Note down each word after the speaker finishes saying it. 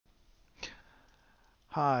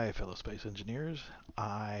Hi, fellow space engineers.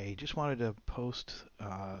 I just wanted to post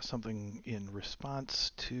something in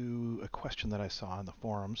response to a question that I saw in the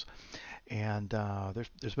forums. And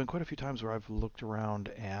there's been quite a few times where I've looked around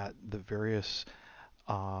at the various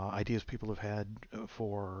ideas people have had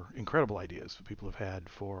for incredible ideas people have had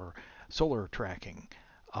for solar tracking,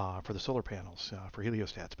 for the solar panels, for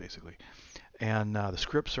heliostats, basically. And the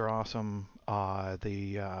scripts are awesome.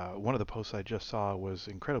 The One of the posts I just saw was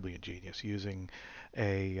incredibly ingenious, using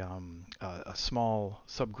a small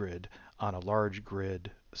subgrid on a large grid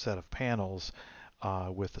set of panels,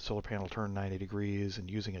 with the solar panel turned 90 degrees and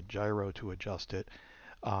using a gyro to adjust it.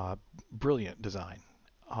 Brilliant design.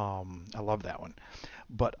 I love that one.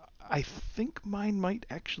 But I think mine might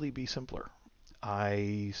actually be simpler.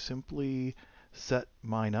 I simply set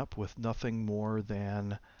mine up with nothing more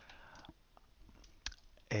than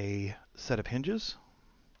a set of hinges,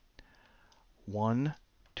 one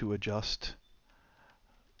to adjust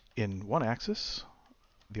in one axis,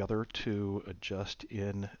 the other to adjust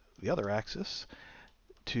in the other axis,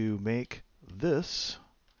 to make this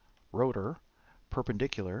rotor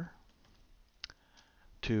perpendicular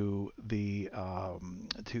to the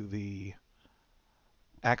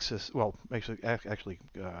axis. Well, actually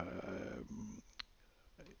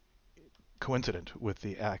coincident with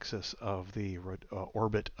the axis of the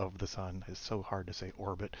orbit of the sun. It's so hard to say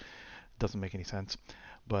orbit; doesn't make any sense.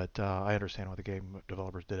 But I understand why the game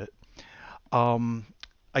developers did it. Um,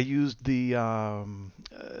 I used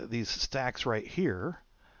these stacks right here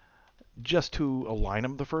just to align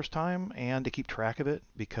them the first time and to keep track of it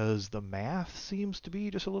because the math seems to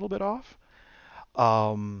be just a little bit off.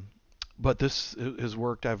 Um, but this has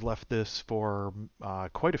worked. I've left this for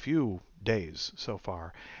quite a few days so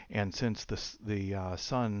far, and since the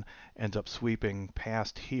sun ends up sweeping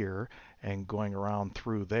past here and going around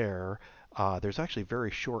through there, there's actually a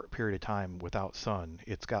very short period of time without sun.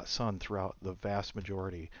 It's got sun throughout the vast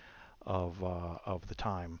majority of the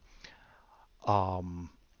time.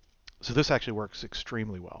 Um, so this actually works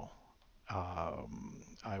extremely well. I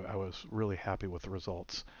was really happy with the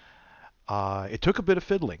results. It took a bit of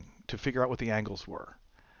fiddling to figure out what the angles were,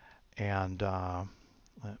 and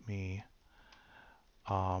let me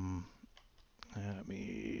um, let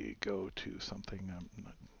me go to something. I'm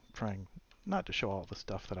trying not to show all the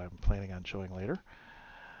stuff that I'm planning on showing later,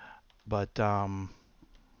 but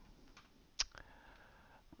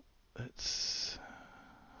let's.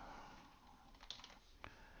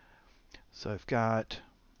 So I've got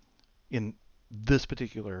in this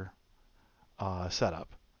particular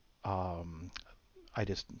setup. Um, I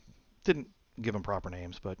just didn't give them proper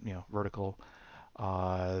names, but vertical.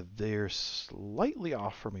 They're slightly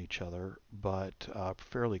off from each other, but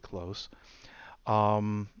fairly close.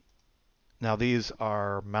 Um, Now these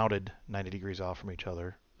are mounted 90 degrees off from each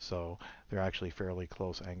other, so they're actually fairly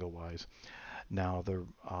close angle-wise. Now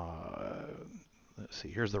let's see,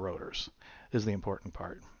 here's the rotors. This is the important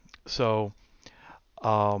part. So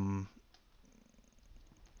um,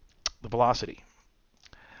 the velocity.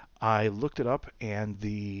 I looked it up, and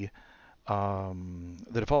the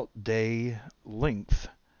default day length,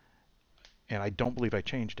 and I don't believe I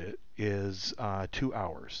changed it, is 2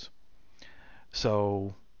 hours.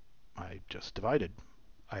 So I just divided,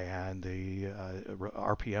 and the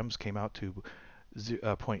RPMs came out to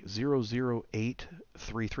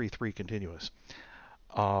 0.008333 continuous.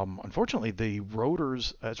 Unfortunately, the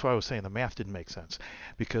rotors, that's why I was saying the math didn't make sense,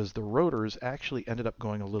 because the rotors actually ended up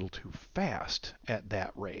going a little too fast at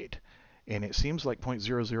that rate. And it seems like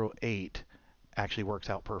 0.008 actually works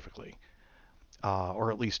out perfectly,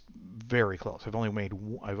 or at least very close. I've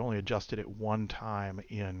only adjusted it one time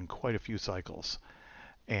in quite a few cycles,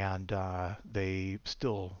 and they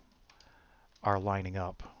still are lining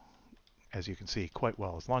up, as you can see, quite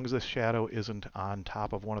well. As long as this shadow isn't on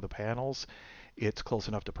top of one of the panels, it's close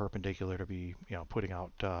enough to perpendicular to be, putting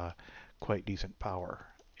out quite decent power.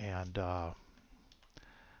 And ah,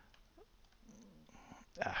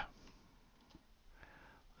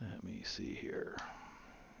 let me see here.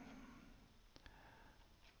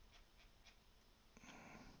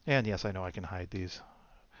 And yes, I know I can hide these,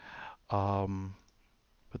 um,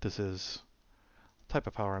 but this is the type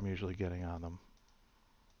of power I'm usually getting on them.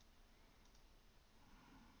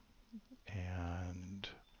 And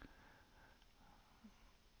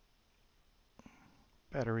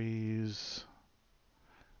batteries,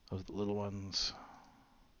 those are the little ones.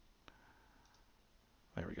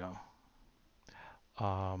 There we go.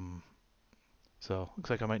 Um, so looks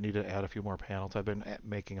like I might need to add a few more panels. I've been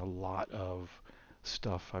making a lot of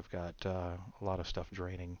stuff. I've got a lot of stuff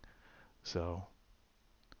draining. So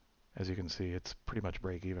as you can see, it's pretty much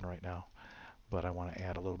break even right now. But I want to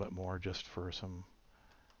add a little bit more just for some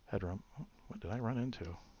headroom. What did I run into?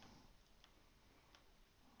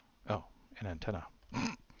 Oh, an antenna.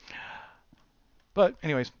 But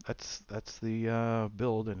anyways, that's the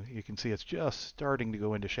build, and you can see it's just starting to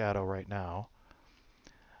go into shadow right now.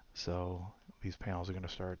 So these panels are going to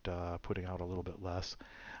start putting out a little bit less.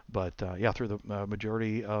 But yeah, through the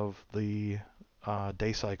majority of the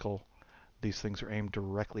day cycle, these things are aimed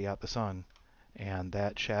directly at the sun, and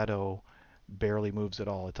that shadow barely moves at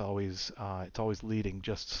all. It's always leading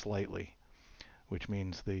just slightly, which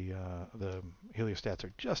means the heliostats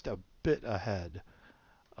are just a bit ahead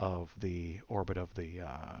of the orbit of the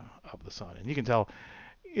sun. And you can tell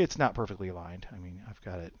it's not perfectly aligned. I mean, I've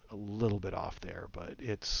got it a little bit off there, but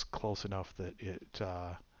it's close enough that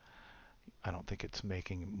I don't think it's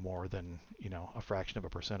making more than, a fraction of a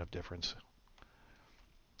percent of difference.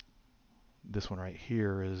 This one right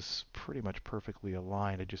here is pretty much perfectly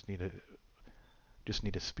aligned. I just need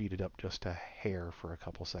to speed it up just a hair for a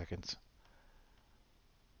couple seconds.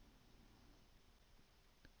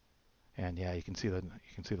 And yeah, you can see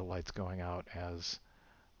the lights going out as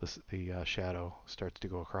the shadow starts to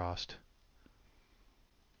go across.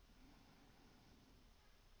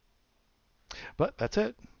 But that's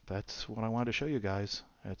it. That's what I wanted to show you guys.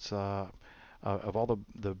 It's of all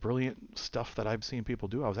the brilliant stuff that I've seen people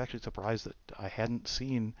do, I was actually surprised that I hadn't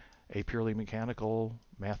seen a purely mechanical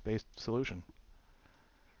math-based solution.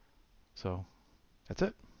 So that's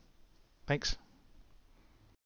it. Thanks.